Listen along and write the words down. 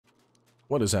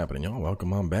What is happening, y'all?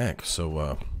 Welcome on back.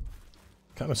 So,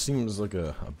 kind of seems like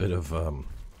a bit of,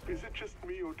 Is it just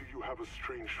me, or do you have a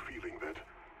strange feeling that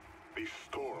these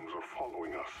storms are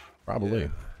following us? Probably. Yeah,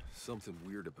 something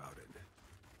weird about it.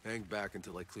 Hang back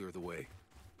until I clear the way.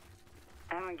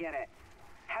 I don't get it.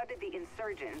 How did the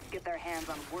insurgents get their hands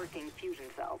on working fusion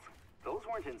cells? Those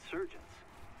weren't insurgents.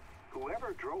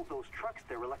 Whoever drove those trucks,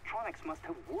 their electronics must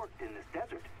have worked in this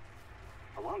desert.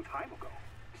 A long time ago.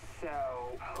 So,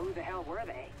 who the hell were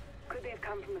they? Could they have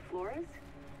come from the floras?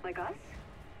 Like us?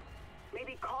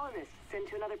 Maybe colonists sent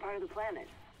to another part of the planet.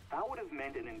 That would have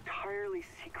meant an entirely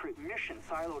secret mission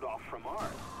siloed off from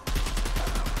ours.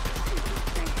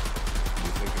 You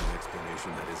think of an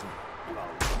explanation that isn't? Well,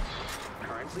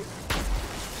 currently?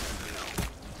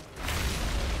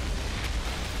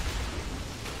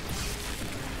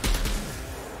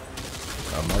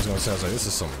 No. I was gonna say, I was like, this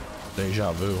is some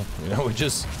deja vu. You know, we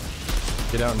just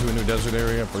get out into a new desert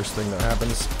area, first thing that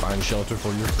happens, find shelter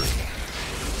for your crew.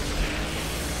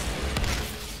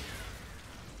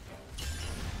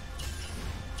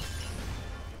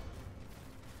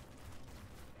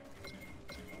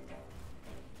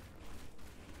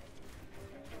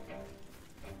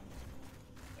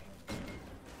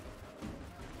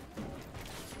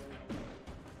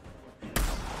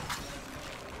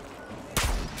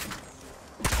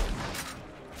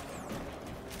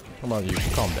 Come on, you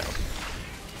calm down.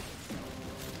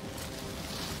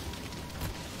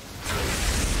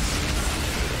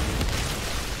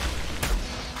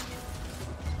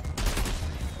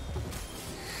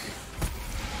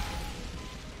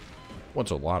 What's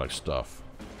a lot of stuff?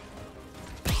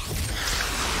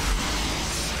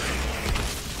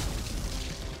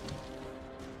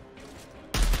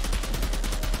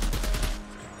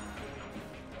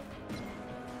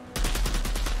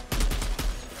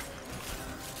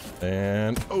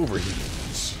 And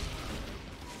overheats.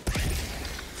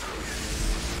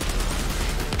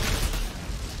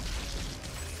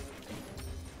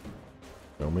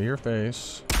 Show me your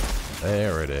face.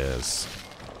 There it is.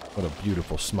 What a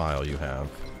beautiful smile you have.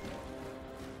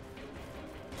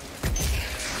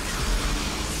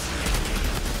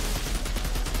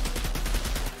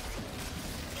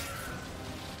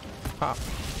 Pop.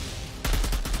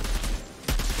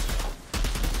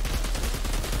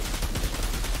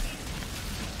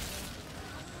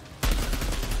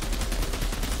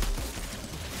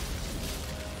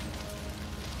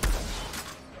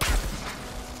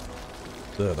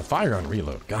 The fire on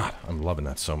reload. God, I'm loving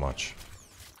that so much.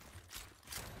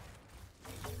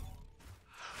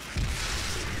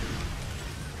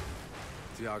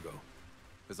 Tiago,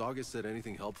 has August said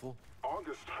anything helpful?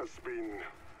 August has been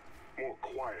more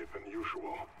quiet than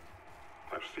usual.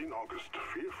 I've seen August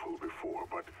fearful before,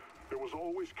 but there was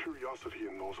always curiosity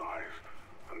in those eyes.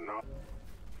 And now...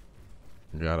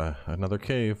 Got another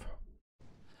cave.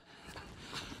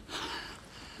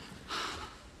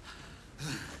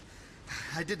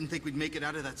 I didn't think we'd make it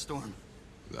out of that storm.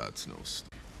 That's no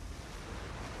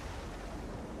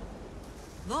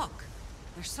Look,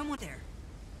 there's someone there.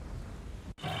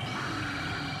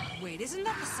 Wait, isn't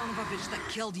that the son of a bitch that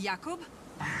killed Jakob?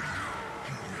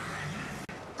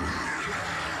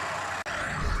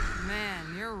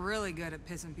 Man, you're really good at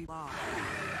pissing people off.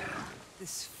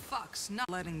 This fuck's not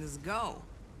letting this go.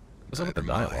 What's up with the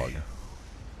dialogue?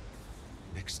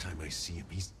 Next time I see him,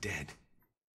 he's dead.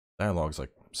 Dialogue's like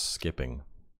skipping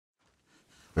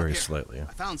very slightly. I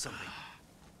found something.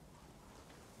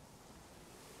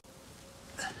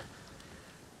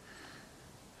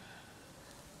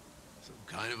 Some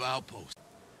kind of outpost.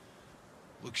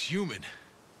 Looks human.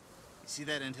 You see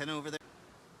that antenna over there?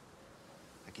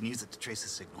 I can use it to trace a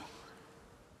signal.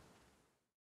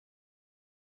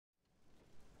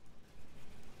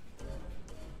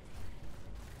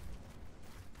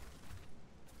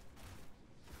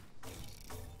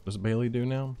 What does Bailey do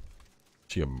now?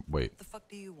 She wait. What the fuck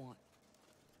do you want?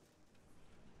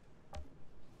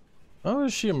 Oh,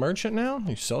 is she a merchant now?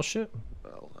 You sell shit?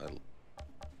 Well,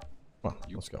 Come on,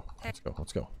 let's go. Let's go.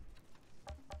 Let's go.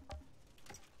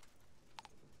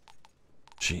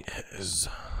 She is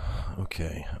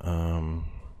okay.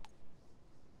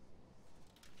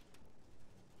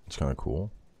 It's kind of cool.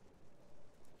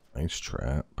 Nice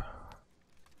trap.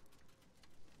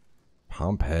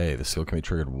 Pompeii. The skill can be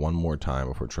triggered one more time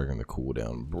before triggering the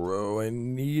cooldown. Bro, I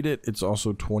need it. It's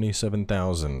also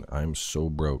 27,000. I'm so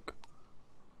broke.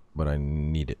 But I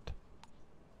need it.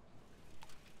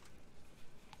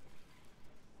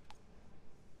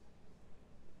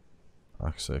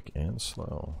 Toxic and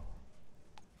slow.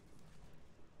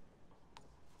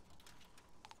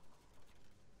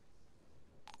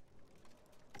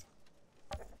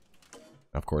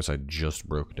 Of course, I just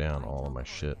broke down all of my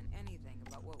shit. Anything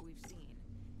about what we've seen,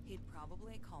 he'd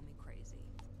probably call me crazy.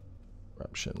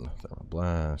 Eruption,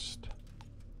 thermoblast.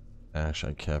 Ash,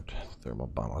 I kept. Thermal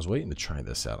bomb. I was waiting to try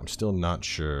this out. I'm still not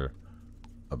sure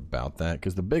about that,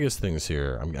 because the biggest things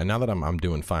here, now that I'm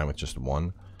doing fine with just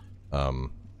one,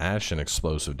 ash and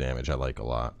explosive damage I like a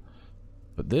lot.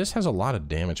 But this has a lot of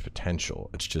damage potential.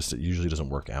 It's just it usually doesn't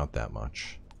work out that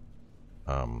much.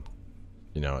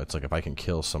 You know, it's like if I can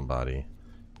kill somebody,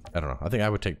 I don't know. I think I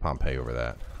would take Pompeii over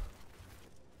that.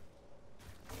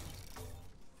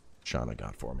 Shauna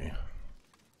got for me.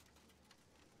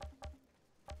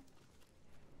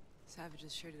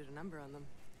 Savages sure did a number on them.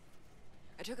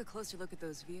 I took a closer look at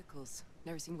those vehicles.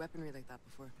 Never seen weaponry like that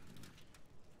before.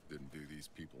 Didn't do these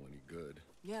people any good.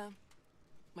 Yeah.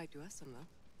 Might do us some, though.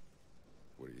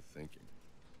 What are you thinking?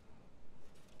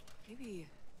 Maybe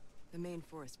the main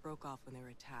force broke off when they were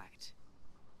attacked.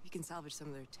 You can salvage some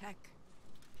of their tech.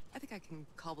 I think I can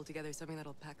cobble together something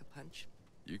that'll pack a punch.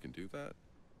 You can do that?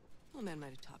 Old man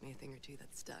might have taught me a thing or two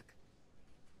that stuck.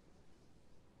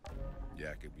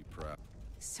 Yeah, I could be proud.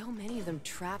 So many of them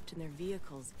trapped in their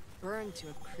vehicles, burned to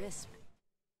a crisp.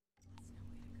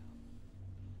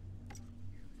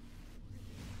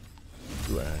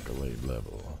 To accolade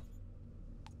level.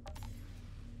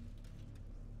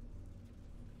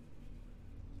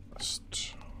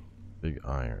 Just big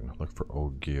iron. Look for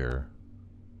old gear.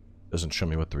 Doesn't show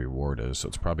me what the reward is, so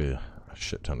it's probably a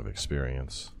shit ton of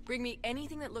experience. Bring me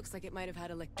anything that looks like it might have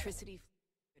had electricity.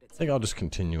 I think I'll just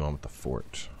continue on with the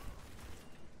fort.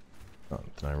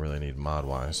 Not that I really need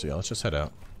mod-wise, so yeah, let's just head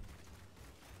out.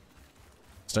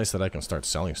 It's nice that I can start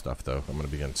selling stuff, though. I'm going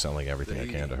to begin selling everything I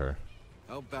can to her.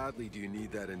 How badly do you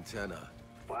need that antenna?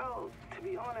 Well, to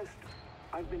be honest,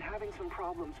 I've been having some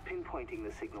problems pinpointing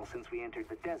the signal since we entered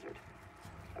the desert.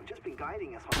 I've just been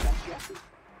guiding us on best guesses.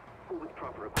 With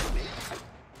proper equipment.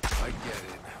 I get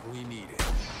it. We need it.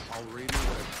 I'll radio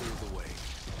when I clear the way.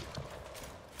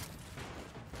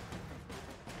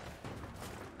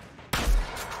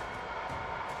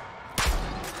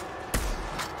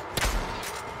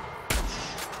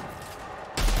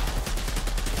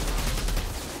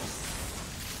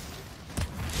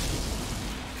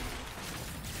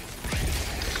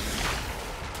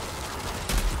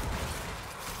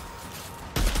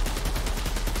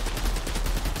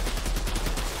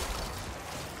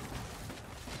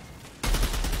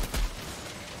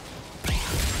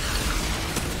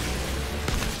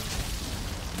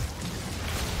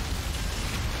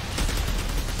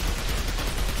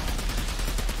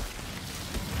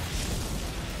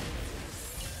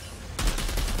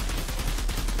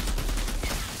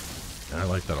 I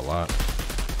like that a lot.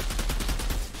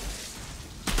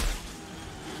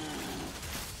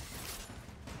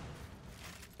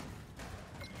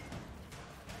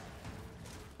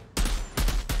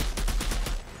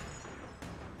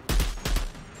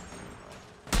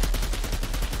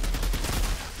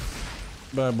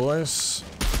 Bye, boys.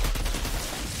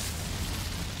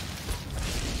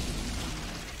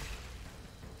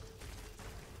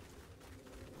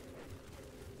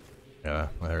 Yeah,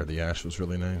 I heard the ash was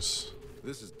really nice.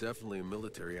 This is definitely a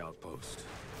military outpost,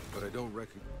 but I don't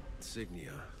recognize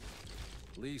insignia.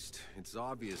 At least, it's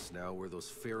obvious now where those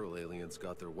feral aliens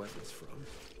got their weapons from.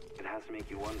 It has to make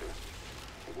you wonder.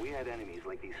 If we had enemies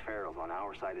like these ferals on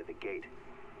our side of the gate,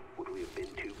 would we have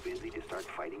been too busy to start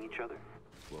fighting each other?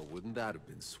 Well, wouldn't that have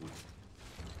been sweet?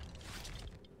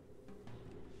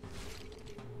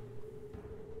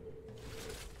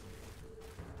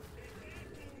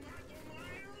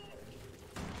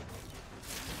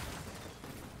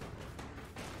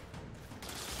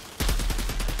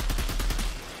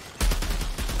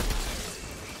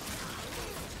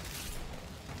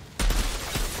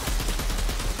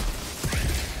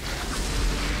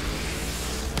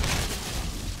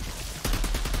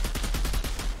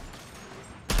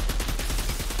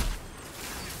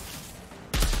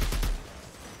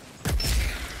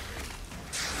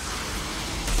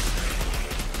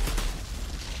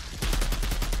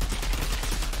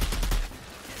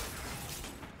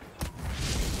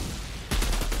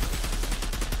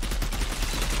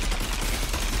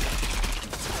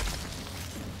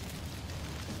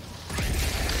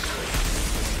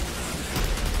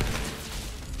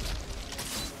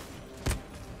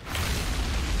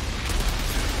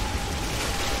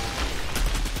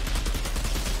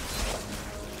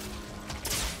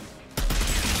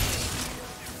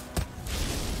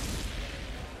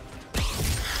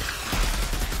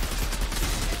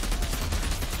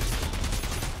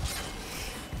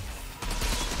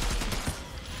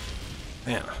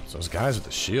 Man, those guys with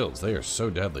the shields, they are so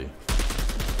deadly.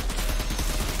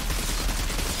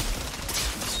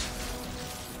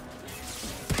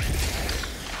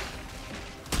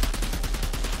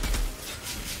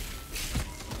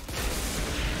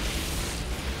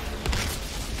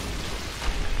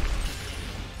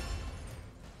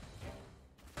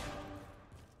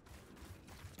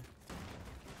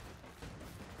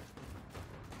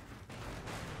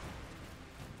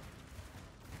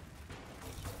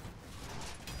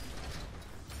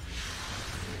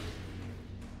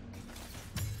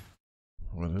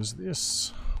 What is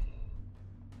this?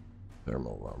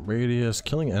 Thermal radius.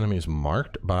 Killing enemies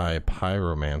marked by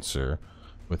pyromancer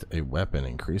with a weapon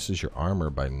increases your armor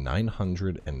by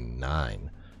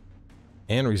 909.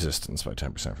 And resistance by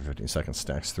 10% for 15 seconds.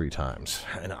 Stacks 3 times.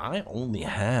 And I only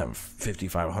have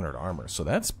 5,500 armor. So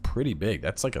that's pretty big.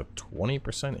 That's like a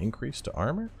 20% increase to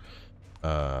armor.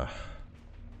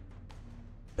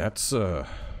 That's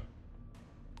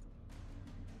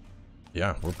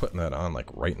yeah, we're putting that on like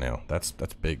right now. That's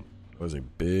big. It was a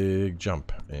big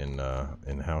jump in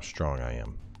how strong I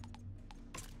am.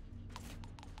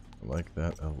 I like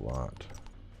that a lot.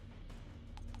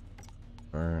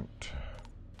 Alright.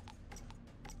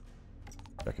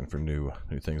 Checking for new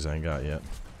things I ain't got yet.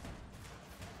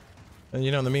 And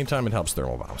you know, in the meantime, it helps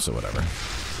thermal bomb, so whatever.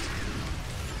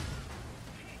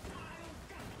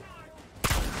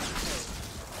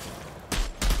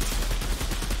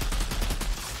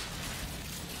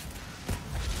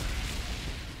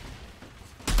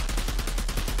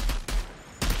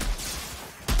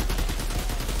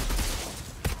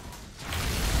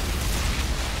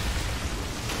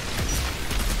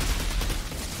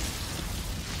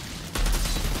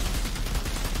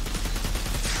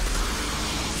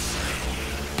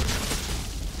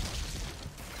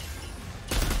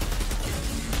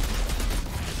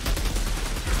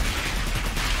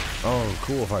 Oh,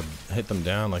 cool. If I hit them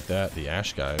down like that, the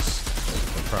ash guys,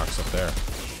 the procs up there.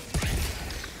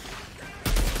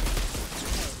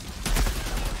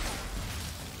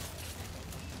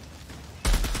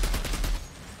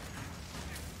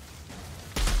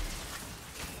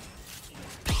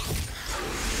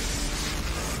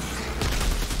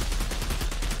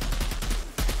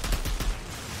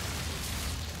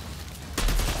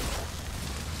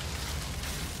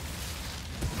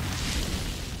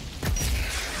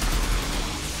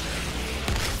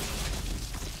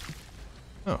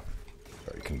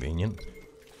 Convenient.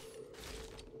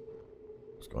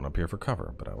 Just going up here for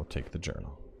cover, but I will take the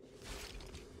journal.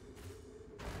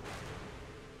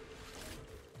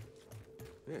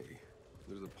 Hey,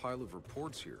 there's a pile of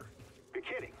reports here. You're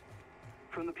kidding.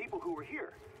 From the people who were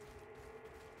here.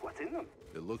 What's in them?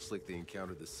 It looks like they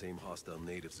encountered the same hostile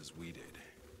natives as we did.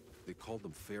 They called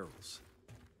them ferals.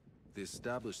 They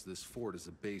established this fort as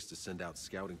a base to send out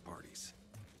scouting parties,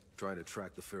 trying to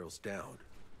track the ferals down.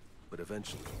 But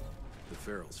eventually, the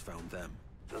ferals found them.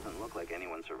 Doesn't look like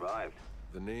anyone survived.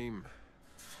 The name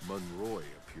Monroy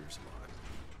appears a lot.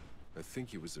 I think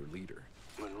he was their leader.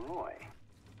 Monroy?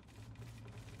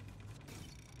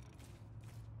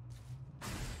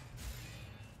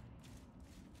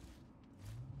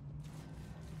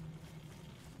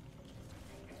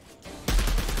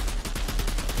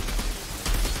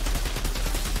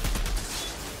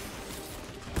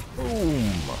 Boom!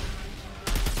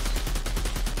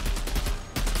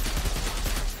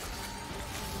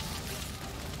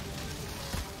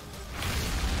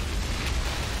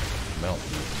 Melt,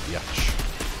 yatch.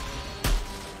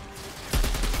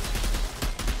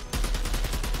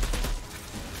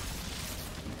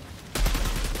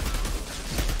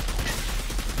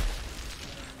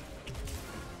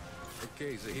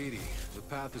 Okay, Zahidi, the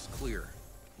path is clear.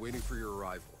 Waiting for your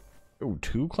arrival. Oh,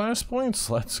 2 class points?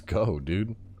 Let's go,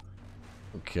 dude.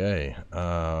 Okay,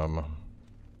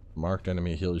 marked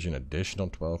enemy heals you an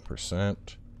additional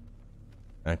 12%.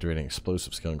 Activating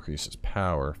explosive skill increases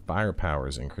power. Firepower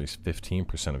is increased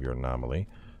 15% of your anomaly.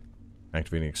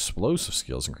 Activating explosive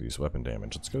skills increase weapon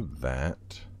damage. Let's go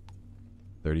that.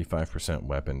 35%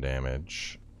 weapon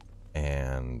damage.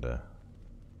 And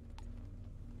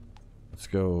let's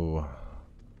go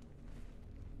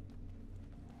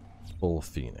full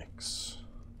Phoenix.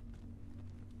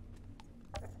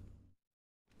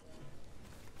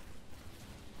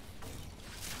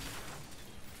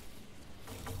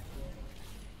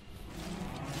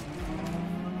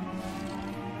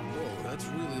 That's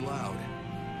really loud.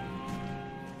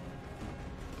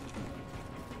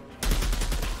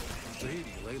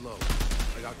 Zahidi, lay low.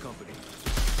 I got company.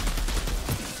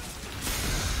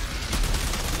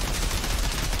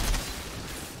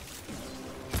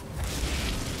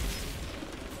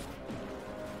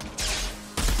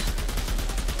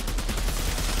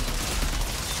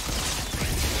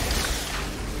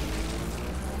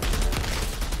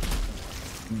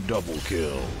 Double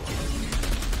kill.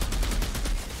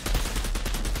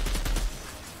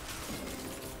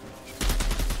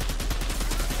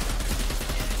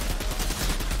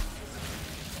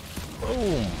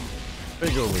 Boom!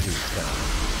 Big overheat time.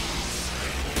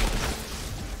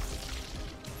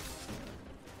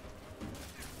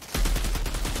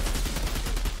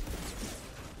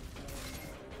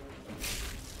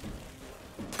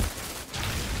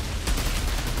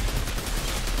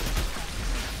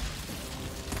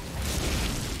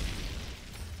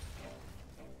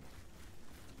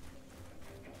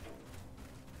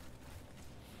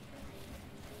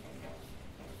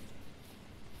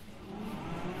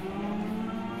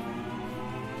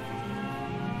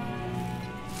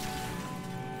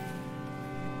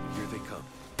 they come.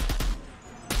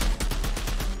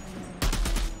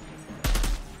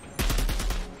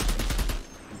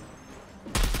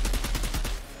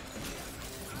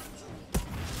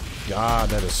 God,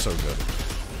 that is so good.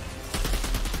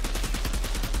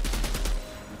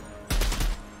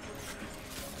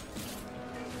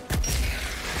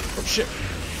 Oh shit.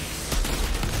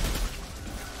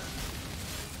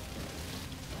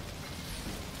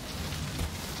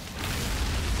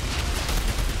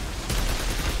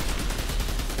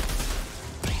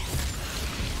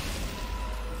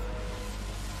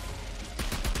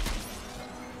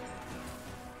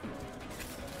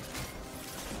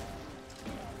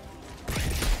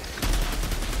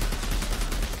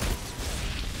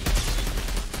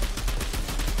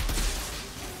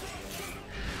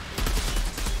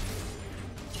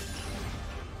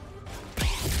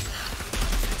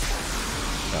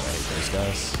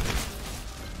 Guys.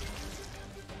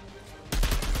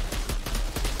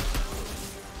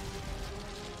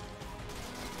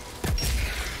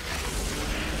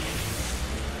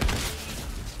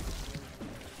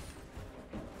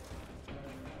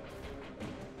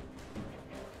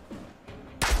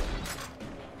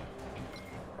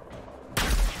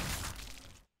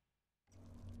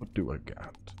 What do I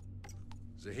got?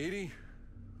 Zahedi,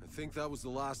 I think that was the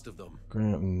last of them.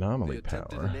 Grant anomaly They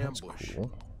attempted power. an That's ambush.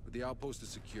 cool. The outpost is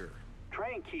secure.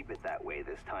 Try and keep it that way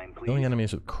this time, please. Killing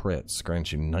enemies with crits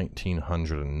grants you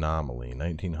 1900 anomaly.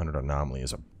 1900 anomaly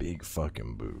is a big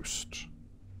fucking boost.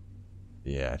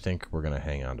 Yeah, I think we're gonna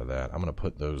hang on to that. I'm gonna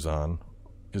put those on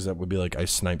because that would be like I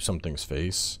snipe something's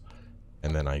face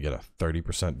and then I get a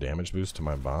 30% damage boost to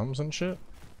my bombs and shit.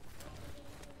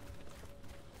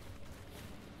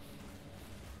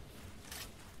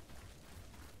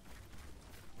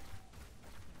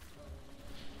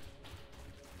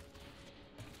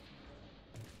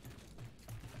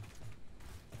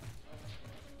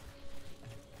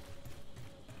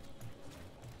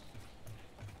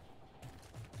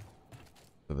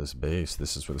 This base,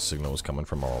 this is where the signal was coming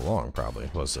from all along, probably.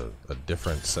 It was a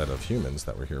different set of humans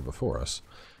that were here before us,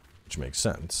 which makes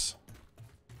sense.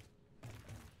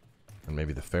 And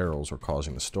maybe the ferals were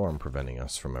causing the storm, preventing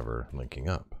us from ever linking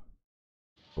up.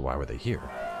 But why were they here?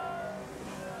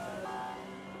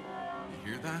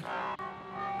 You hear that?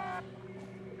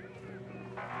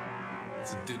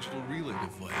 It's a digital relay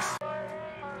device.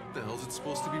 What the hell is it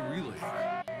supposed to be relaying?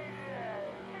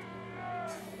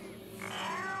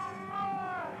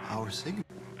 Our signal.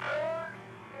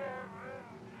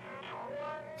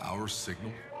 Our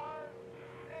signal?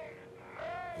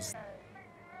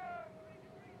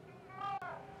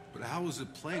 But how was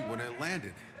it playing when I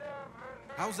landed?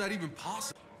 How is that even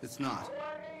possible? It's not.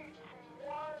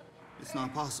 It's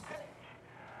not possible.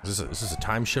 Is this a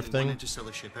time shift One thing?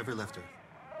 interstellar ship ever left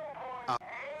Earth.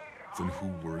 Then who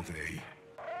were they?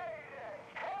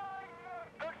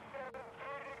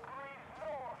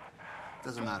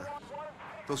 Doesn't matter.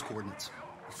 Those coordinates.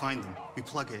 We find them, we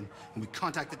plug in, and we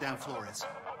contact the damn Flores.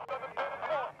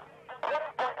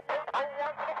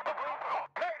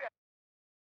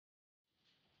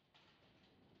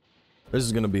 This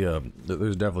is gonna be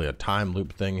there's definitely a time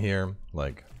loop thing here,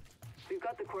 like. We've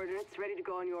got the coordinates ready to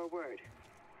go on your word,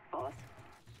 boss.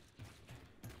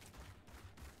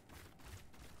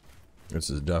 This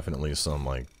is definitely some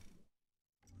like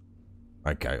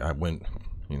I went,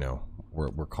 you know,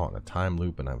 we're caught in a time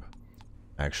loop and I've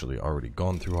actually already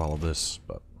gone through all of this,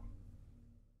 but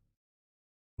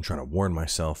I'm trying to warn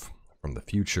myself from the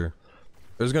future.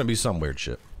 There's gonna be some weird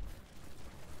shit.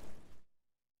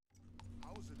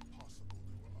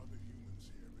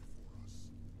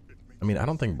 I mean, I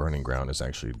don't think Burning Ground has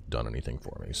actually done anything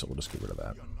for me, so we'll just get rid of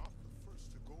that.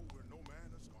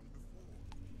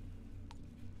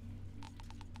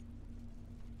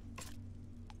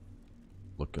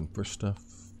 Looking for stuff.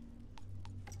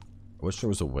 I wish there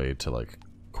was a way to like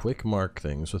quick mark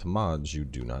things with mods you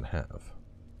do not have.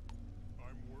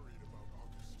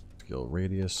 Skill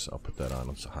radius, I'll put that on,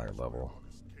 it's a higher level.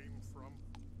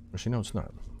 Actually, no, it's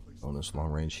not. Bonus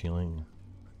long range healing.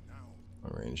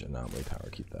 Long range anomaly power,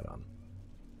 keep that on.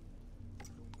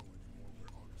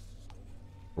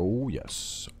 Oh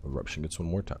yes, eruption gets one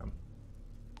more time.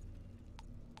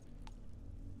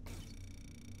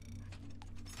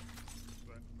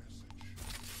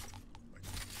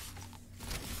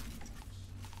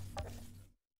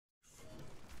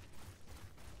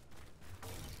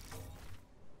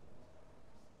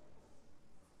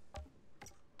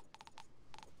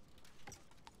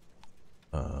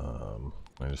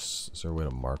 Is there a way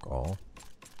to mark all?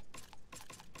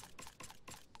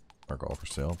 Mark all for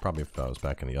sale? Probably if I was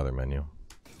back in the other menu.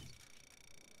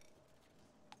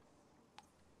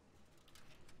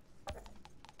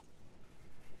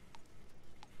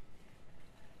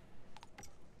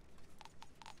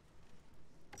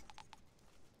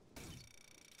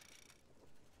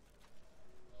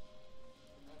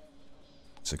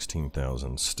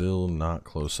 16,000. Still not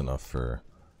close enough for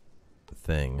the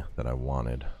thing that I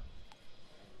wanted.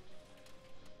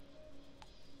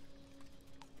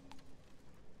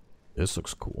 This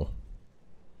looks cool.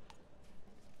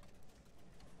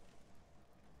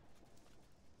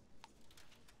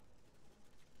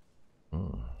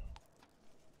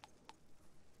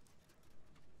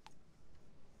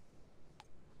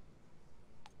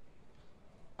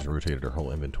 Rotated her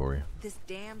whole inventory. This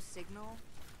damn signal.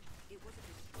 It was a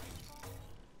distress.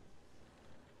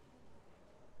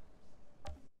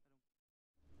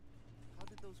 How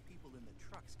did those people in the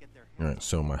trucks get their hands? All right,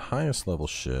 so my highest level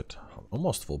shit,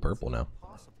 almost full purple now.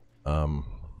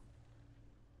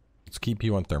 Let's keep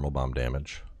you on thermal bomb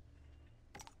damage.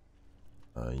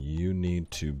 You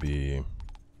need to be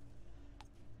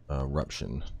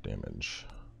eruption damage.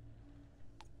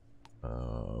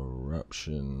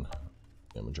 Eruption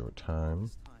damage over time.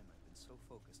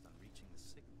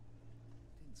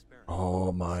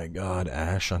 Oh my god,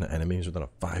 Ash on enemies within a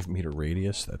 5-meter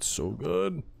radius. That's so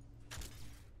good.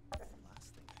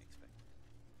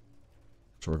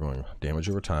 So we're going damage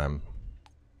over time.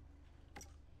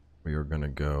 We are going to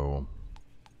go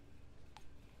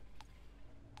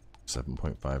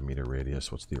 7.5 meter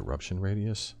radius. What's the eruption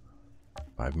radius?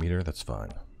 5 meter, that's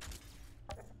fine.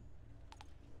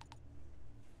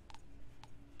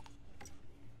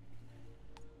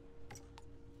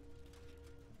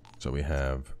 So we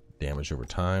have damage over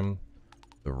time,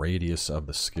 the radius of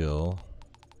the skill,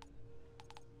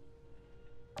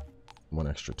 1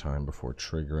 extra time before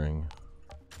triggering,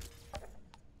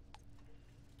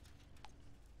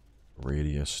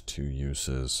 radius, 2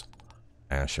 uses,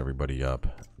 ash everybody up,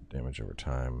 damage over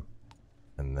time,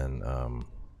 and then,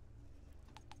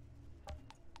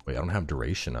 wait, I don't have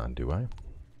duration on, do I?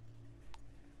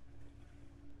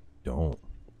 Don't.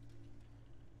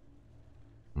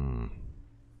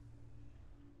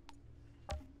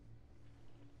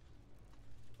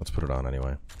 Let's put it on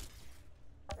anyway.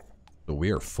 So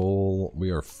we are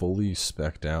fully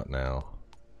spec'd out now.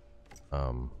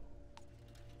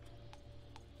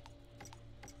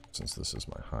 Since this is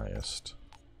my highest,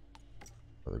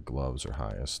 or the gloves are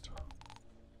highest.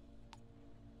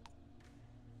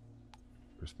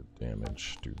 Where's the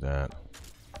damage? Do that.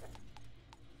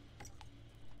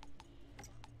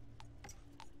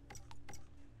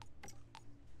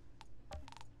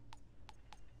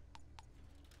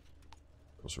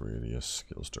 Skills radius,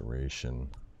 skills duration,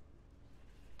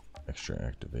 extra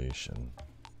activation.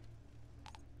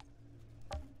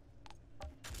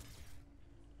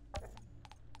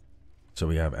 So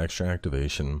we have extra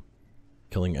activation,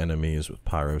 killing enemies with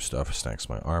pyro stuff stacks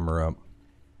my armor up.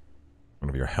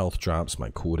 Whenever your health drops,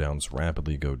 my cooldowns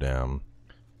rapidly go down.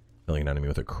 Killing an enemy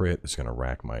with a crit is going to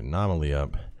rack my anomaly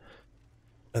up.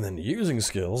 And then using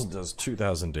skills does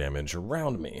 2,000 damage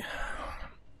around me.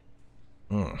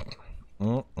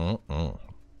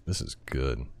 This is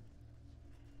good.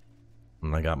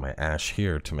 And I got my ash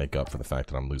here to make up for the fact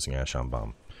that I'm losing ash on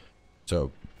bomb.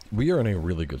 So we are in a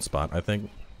really good spot, I think.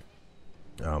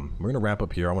 We're going to wrap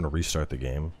up here. I want to restart the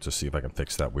game to see if I can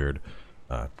fix that weird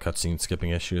cutscene skipping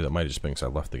issue. That might have just been because I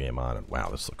left the game on, and wow,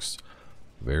 this looks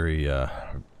very,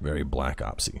 very Black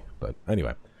Opsy. But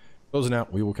anyway, closing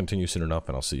out. We will continue soon enough,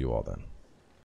 and I'll see you all then.